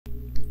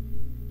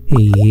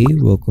Hey,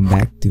 welcome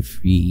back to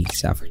Free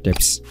Software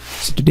Tips.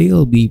 So today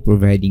I'll be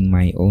providing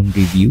my own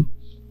review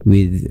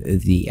with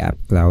the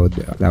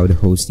UpCloud cloud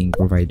hosting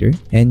provider,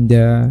 and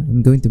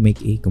I'm going to make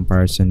a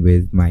comparison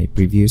with my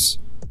previous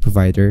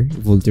provider,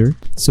 Vultr.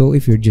 So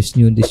if you're just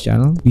new in this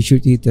channel, be sure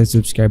to hit the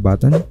subscribe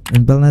button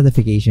and bell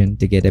notification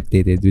to get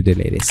updated with the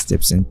latest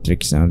tips and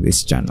tricks on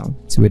this channel.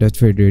 So without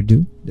further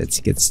ado,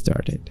 let's get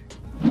started.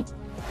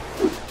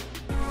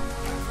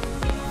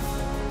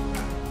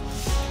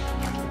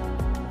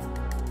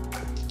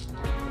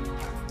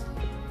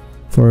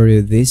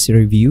 For this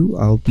review,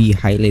 I'll be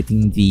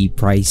highlighting the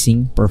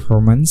pricing,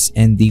 performance,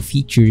 and the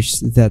features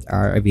that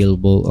are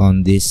available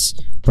on this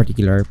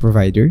particular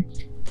provider.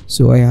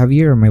 So I have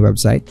here on my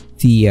website,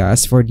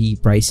 as for the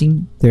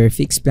pricing, their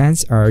fixed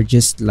plans are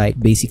just like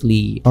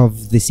basically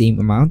of the same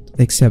amount,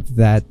 except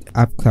that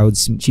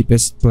UpCloud's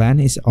cheapest plan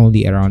is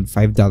only around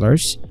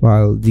 $5,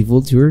 while the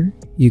Vultr,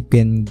 you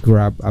can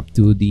grab up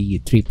to the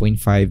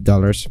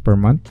 $3.5 per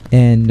month.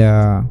 And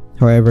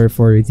however,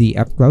 for the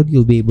UpCloud,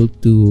 you'll be able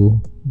to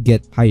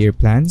get higher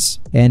plans,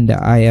 and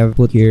I have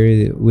put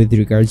here with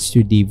regards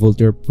to the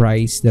Vultr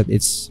price that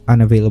it's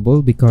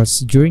unavailable because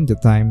during the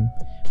time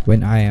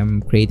when I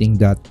am creating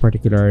that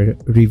particular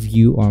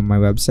review on my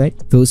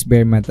website, those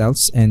bare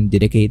metals and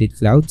dedicated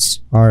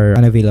clouds are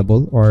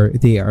unavailable or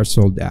they are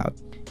sold out.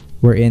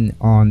 Wherein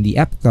on the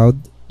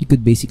UpCloud, you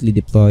could basically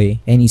deploy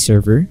any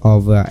server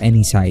of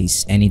any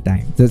size,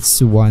 anytime. That's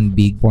one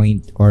big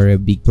point or a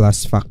big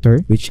plus factor,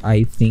 which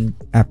I think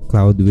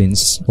UpCloud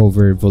wins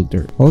over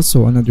Vultr.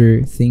 Also,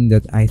 another thing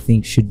that I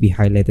think should be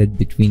highlighted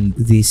between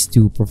these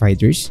two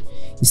providers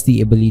is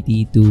the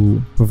ability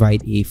to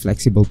provide a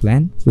flexible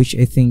plan, which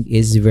I think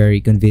is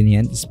very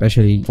convenient,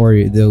 especially for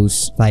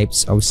those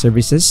types of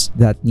services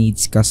that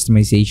needs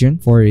customization.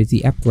 For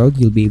the UpCloud,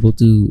 you'll be able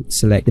to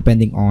select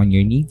depending on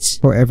your needs.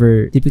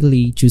 However,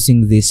 typically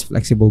choosing this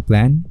flexible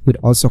plan would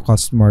also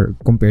cost more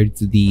compared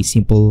to the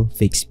simple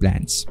fixed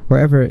plans.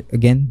 However,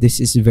 again, this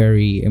is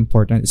very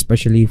important,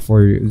 especially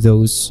for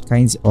those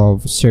kinds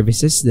of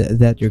services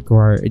that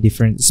require a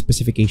different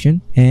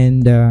specification,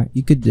 and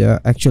you could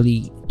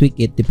actually tweak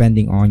it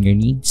depending on your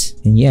needs,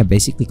 and yeah,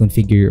 basically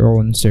configure your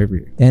own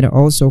server. And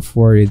also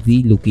for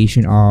the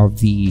location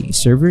of the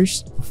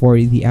servers, for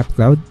the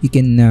UpCloud, you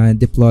can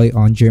deploy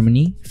on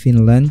Germany,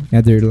 Finland,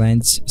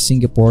 Netherlands,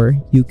 Singapore,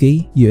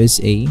 UK,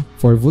 USA.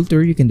 For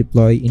Vultr, you can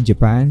deploy in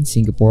Japan,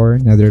 Singapore,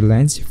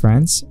 Netherlands,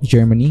 France,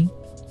 Germany,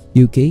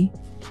 UK,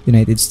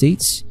 United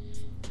States,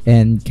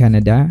 and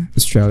Canada,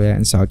 Australia,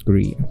 and South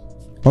Korea.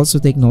 Also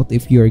take note,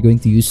 if you are going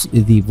to use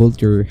the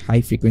Vultr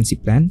high frequency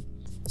plan,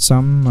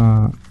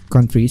 some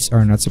countries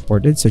are not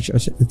supported, such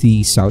as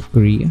the South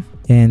Korea,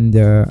 and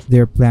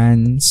their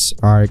plans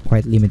are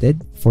quite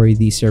limited for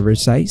the server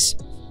size.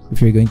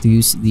 If you're going to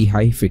use the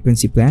high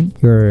frequency plan,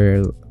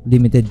 you're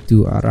limited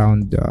to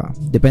around,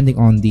 depending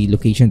on the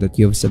location that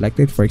you have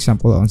selected. For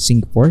example, on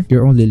Singapore,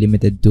 you're only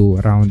limited to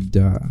around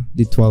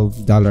the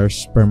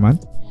 $12 per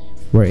month,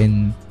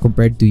 wherein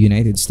compared to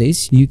United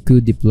States, you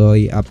could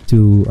deploy up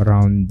to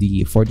around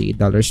the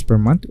 $48 per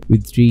month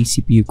with 3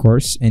 CPU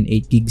cores and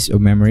 8 gigs of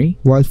memory,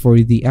 while for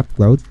the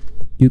UpCloud,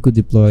 you could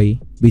deploy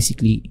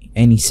basically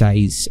any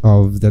size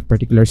of that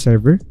particular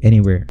server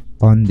anywhere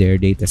on their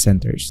data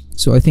centers.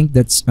 So I think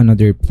that's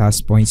another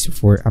plus points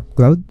for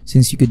UpCloud,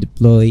 since you could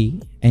deploy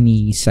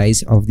any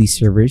size of these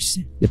servers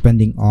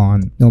depending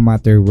on no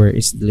matter where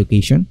is the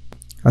location.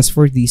 As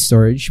for the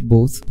storage,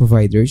 both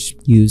providers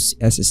use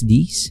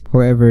SSDs.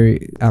 However,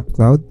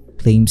 UpCloud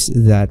claims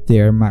that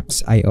their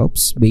max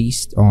IOPS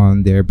based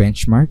on their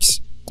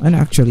benchmarks, and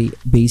actually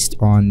based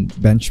on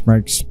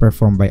benchmarks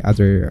performed by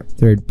other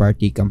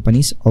third-party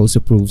companies, also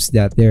proves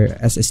that their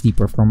SSD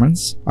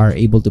performance are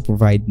able to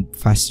provide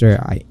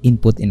faster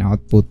input and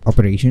output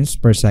operations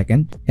per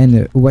second.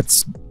 And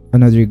what's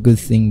another good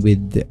thing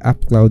with the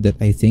UpCloud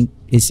that I think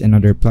is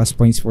another plus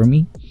points for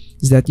me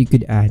is that you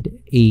could add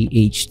a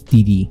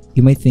HDD.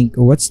 You might think,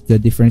 oh, what's the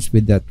difference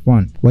with that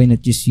one? Why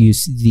not just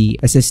use the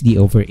SSD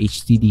over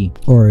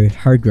HDD or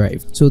hard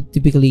drive? So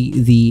typically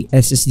the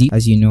SSD,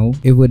 as you know,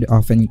 it would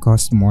often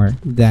cost more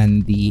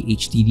than the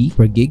HDD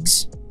per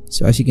gigs.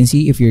 So as you can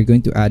see, if you're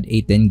going to add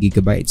a 10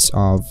 gigabytes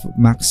of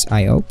max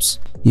IOPS,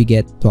 you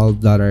get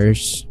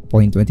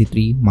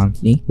 $12.23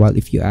 monthly, while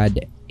if you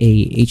add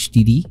a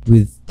HDD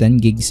with 10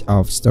 gigs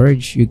of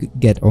storage, you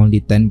get only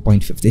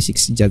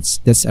 10.56.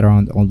 That's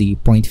around only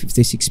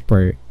 0.56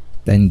 per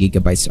 10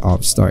 gigabytes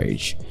of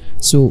storage.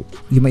 So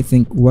you might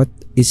think, what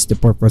is the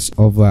purpose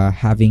of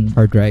having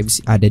hard drives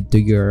added to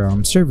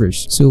your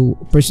servers? So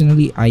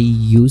personally, I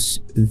use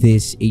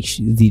this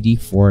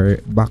HDD for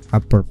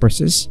backup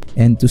purposes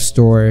and to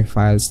store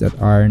files that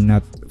are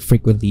not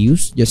frequently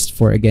used, just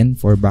for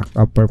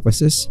backup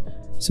purposes.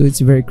 So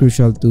it's very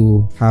crucial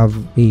to have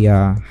a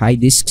high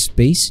disk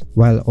space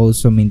while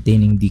also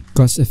maintaining the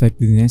cost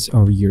effectiveness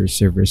of your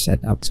server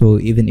setup. So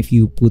even if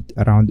you put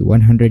around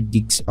 100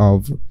 gigs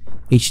of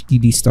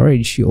HDD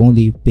storage, you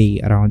only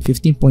pay around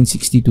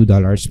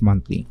 $15.62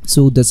 monthly.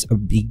 So that's a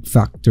big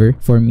factor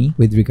for me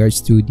with regards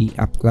to the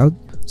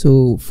UpCloud.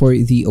 So for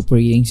the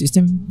operating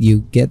system,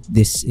 you get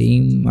the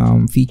same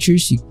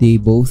features. They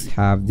both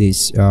have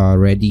this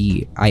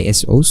ready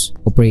ISOs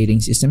operating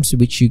systems,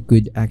 which you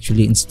could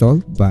actually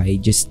install by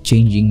just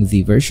changing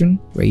the version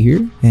right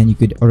here, and you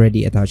could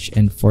already attach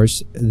and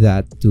force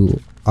that to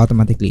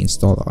automatically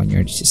install on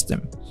your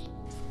system.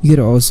 You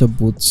could also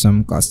put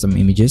some custom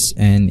images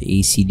and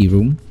a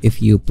CD-ROM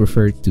if you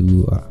prefer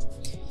to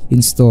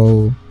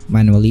install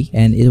manually,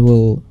 and it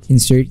will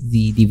insert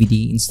the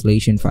DVD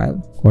installation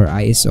file or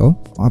ISO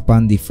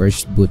upon the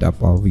first boot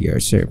up of your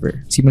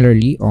server.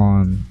 Similarly,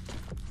 on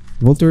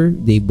Vultr,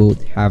 they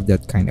both have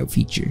that kind of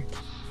feature.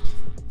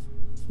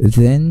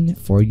 Then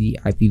for the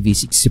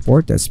IPv6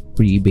 support, that's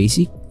pretty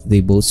basic.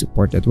 They both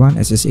support that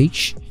one,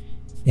 SSH,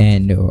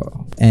 and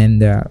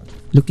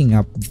looking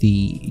up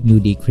the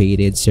newly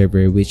created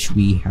server which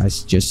we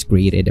has just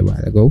created a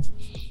while ago.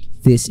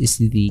 This is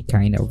the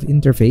kind of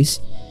interface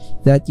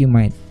that you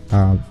might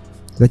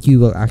that you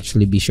will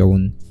actually be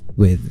shown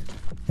with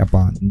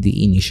upon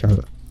the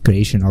initial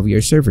creation of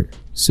your server.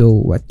 So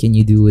what can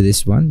you do with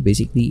this one?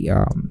 Basically,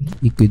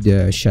 you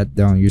could shut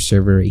down your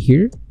server right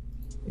here,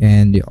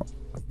 and you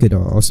could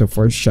also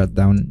force shut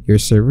down your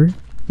server,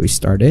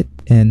 restart it,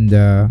 and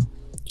you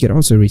could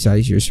also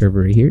resize your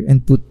server right here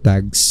and put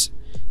tags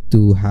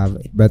to have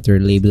better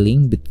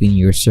labeling between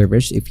your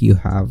servers if you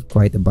have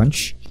quite a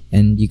bunch.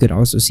 And you could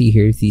also see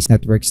here these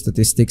network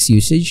statistics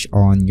usage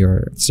on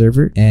your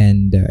server,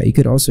 and you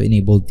could also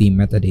enable the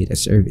metadata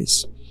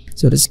service.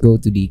 So let's go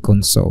to the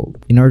console.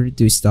 In order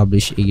to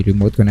establish a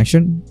remote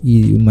connection,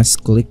 you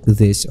must click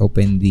this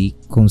open the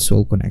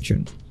console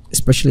connection,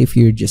 especially if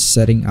you're just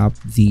setting up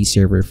the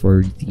server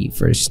for the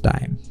first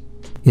time.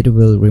 It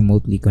will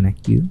remotely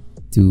connect you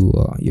to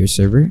your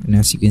server, and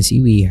as you can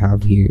see, we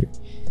have here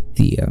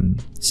the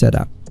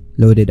setup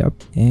loaded up,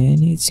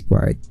 and it's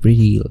quite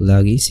pretty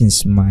laggy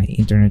since my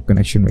internet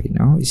connection right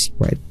now is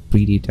quite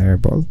pretty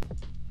terrible.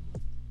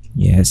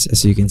 Yes,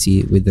 as you can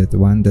see with that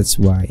one, that's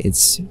why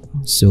it's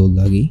so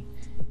laggy,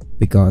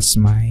 because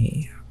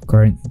my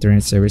current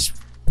internet service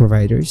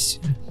providers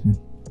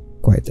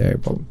quite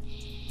terrible.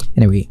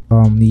 Anyway,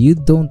 you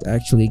don't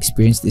actually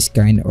experience this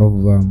kind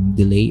of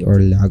delay or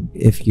lag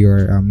if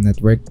your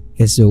network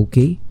is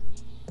okay.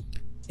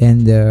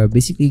 And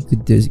basically, you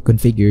could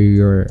configure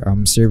your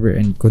server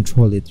and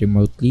control it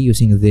remotely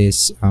using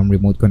this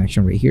remote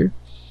connection right here.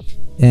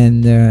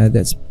 And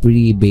that's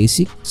pretty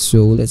basic.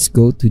 So let's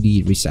go to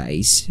the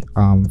resize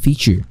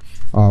feature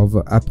of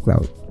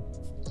UpCloud.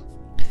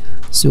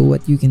 So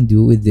what you can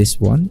do with this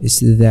one is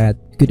that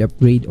you could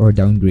upgrade or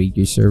downgrade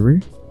your server.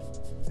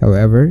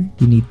 However,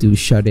 you need to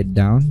shut it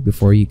down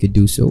before you could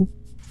do so.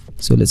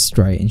 So let's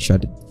try and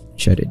shut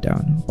it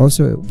down.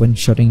 Also, when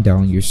shutting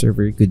down your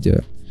server, you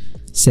could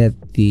set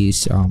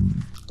this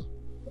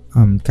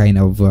kind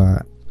of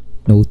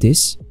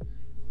notice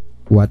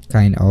what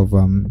kind of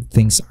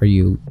things are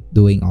you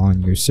doing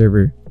on your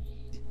server,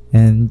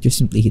 and just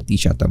simply hit the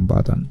shutdown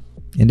button,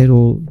 and it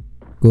will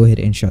go ahead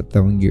and shut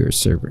down your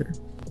server.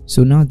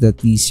 So now that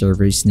the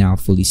server is now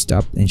fully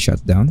stopped and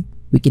shut down,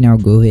 we can now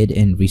go ahead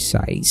and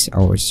resize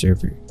our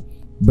server.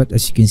 But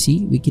as you can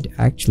see, we could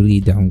actually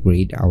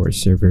downgrade our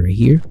server right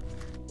here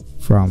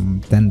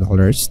from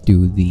 $10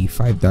 to the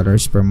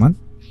 $5 per month.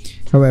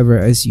 However,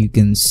 as you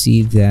can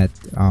see that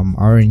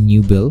our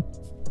new bill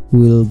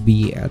will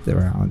be at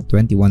around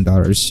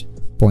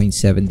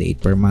 $21.78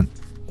 per month.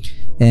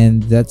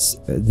 And that's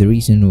the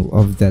reason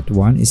of that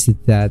one is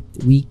that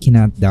we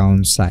cannot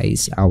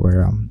downsize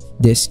our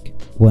disk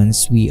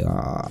once we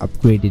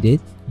upgraded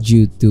it,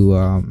 due to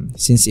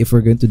since if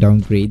we're going to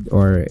downgrade,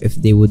 or if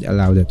they would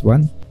allow that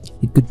one,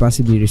 it could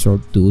possibly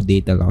result to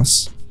data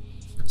loss.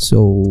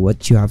 So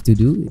what you have to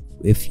do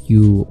if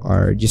you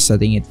are just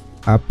setting it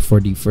up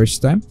for the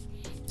first time,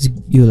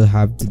 you'll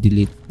have to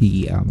delete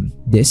the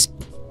disk.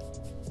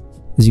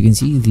 As you can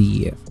see,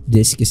 the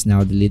disk is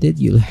now deleted.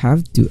 You'll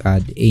have to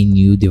add a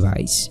new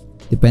device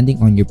depending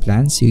on your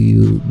plan, so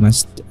you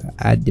must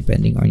add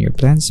depending on your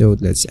plan. So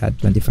let's add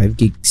 25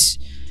 gigs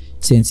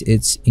since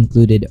it's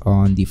included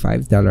on the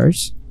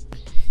 $5.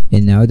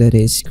 And now that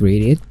is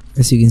created,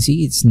 as you can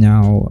see, it's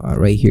now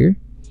right here,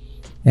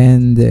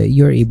 and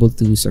you're able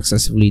to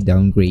successfully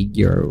downgrade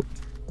your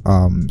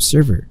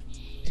server.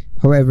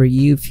 However,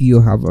 if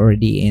you have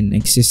already an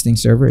existing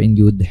server and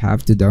you would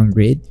have to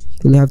downgrade,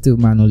 you'll have to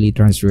manually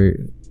transfer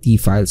the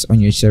files on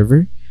your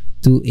server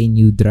to a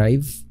new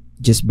drive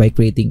just by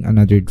creating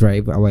another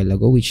drive a while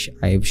ago, which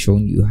I've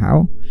shown you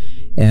how,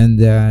 and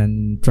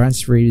then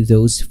transfer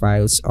those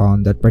files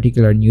on that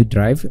particular new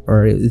drive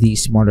or the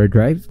smaller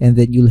drive, and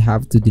then you'll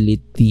have to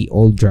delete the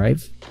old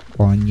drive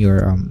on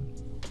your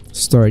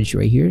storage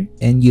right here,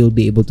 and you'll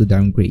be able to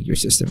downgrade your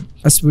system.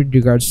 As with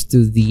regards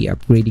to the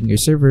upgrading your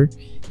server,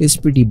 it's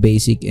pretty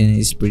basic and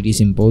it's pretty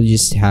simple. You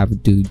just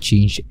have to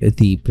change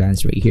the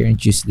plans right here and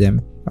choose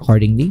them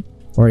accordingly,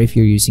 or if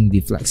you're using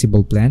the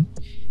flexible plan,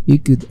 you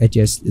could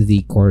adjust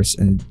the cores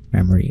and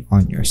memory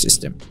on your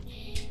system.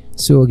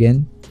 So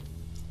again,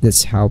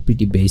 that's how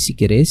pretty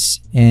basic it is,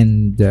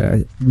 and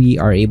we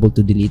are able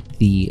to delete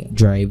the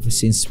drive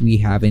since we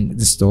haven't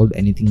installed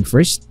anything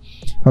first.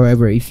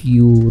 However, if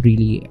you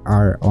really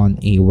are on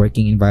a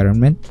working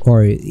environment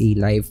or a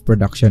live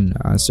production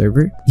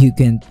server, you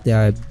can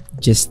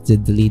just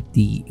delete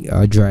the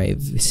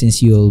drive,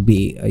 since you'll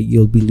be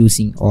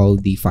losing all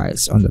the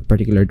files on that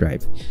particular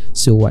drive.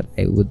 So what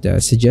I would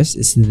suggest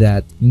is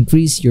that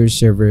increase your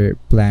server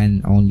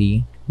plan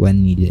only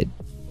when needed.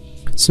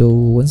 So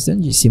once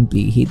done, you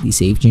simply hit the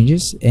save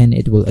changes and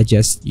it will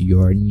adjust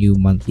your new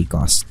monthly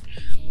cost.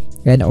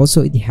 And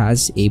also it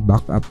has a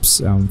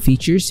backups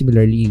feature.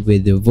 Similarly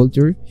with the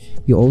Vultr,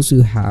 you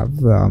also have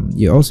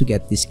you also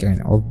get this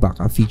kind of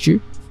backup feature.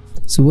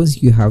 So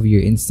once you have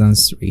your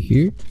instance right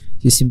here,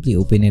 you simply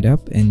open it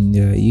up and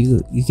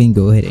you can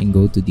go ahead and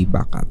go to the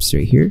backups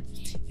right here,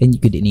 and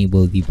you could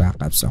enable the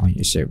backups on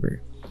your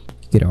server.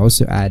 You could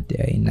also add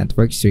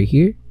networks right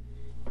here.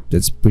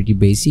 That's pretty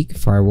basic.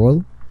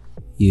 Firewall,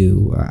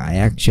 I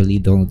actually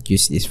don't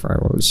use this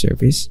firewall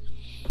service,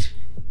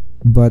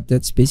 but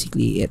that's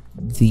basically it.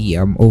 The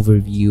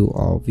overview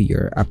of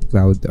your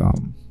UpCloud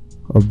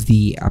of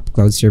the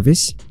UpCloud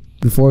service.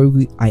 Before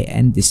I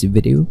end this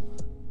video,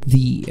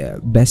 the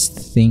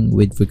best thing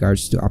with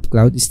regards to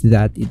UpCloud is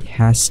that it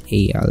has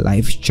a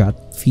live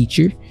chat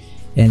feature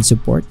and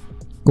support,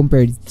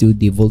 compared to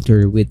the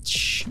Vultr,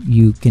 which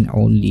you can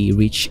only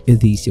reach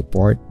the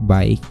support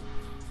by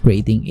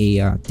creating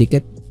a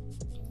ticket.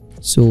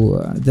 So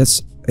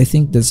I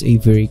think that's a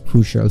very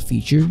crucial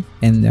feature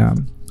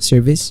and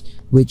service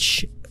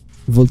which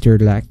Vultr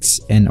lacks,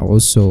 and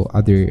also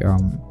other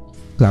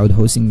cloud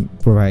hosting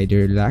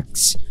provider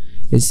lacks,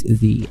 is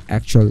the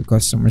actual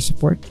customer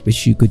support,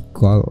 which you could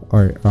call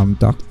or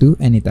talk to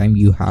anytime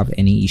you have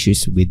any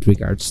issues with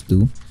regards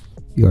to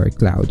your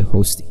cloud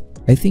hosting.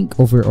 I think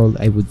overall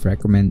I would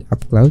recommend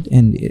UpCloud,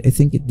 and I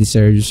think it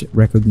deserves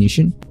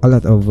recognition. A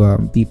lot of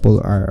people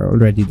are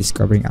already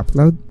discovering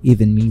UpCloud.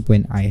 Even me,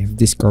 when I have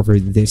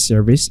discovered this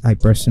service, I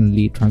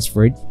personally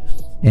transferred,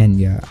 and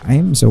I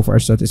am so far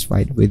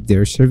satisfied with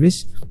their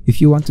service.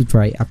 If you want to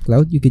try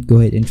UpCloud, you could go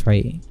ahead and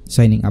try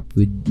signing up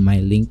with my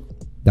link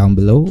down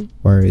below,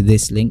 or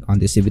this link on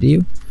this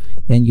video,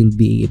 and you'll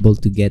be able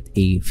to get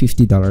a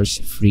 $50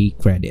 free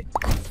credit.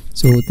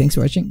 So thanks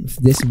for watching. If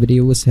this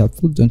video was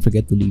helpful, don't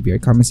forget to leave your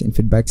comments and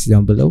feedbacks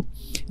down below,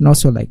 and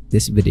also like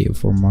this video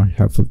for more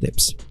helpful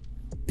tips.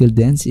 Till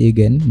then, see you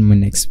again in my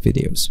next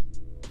videos.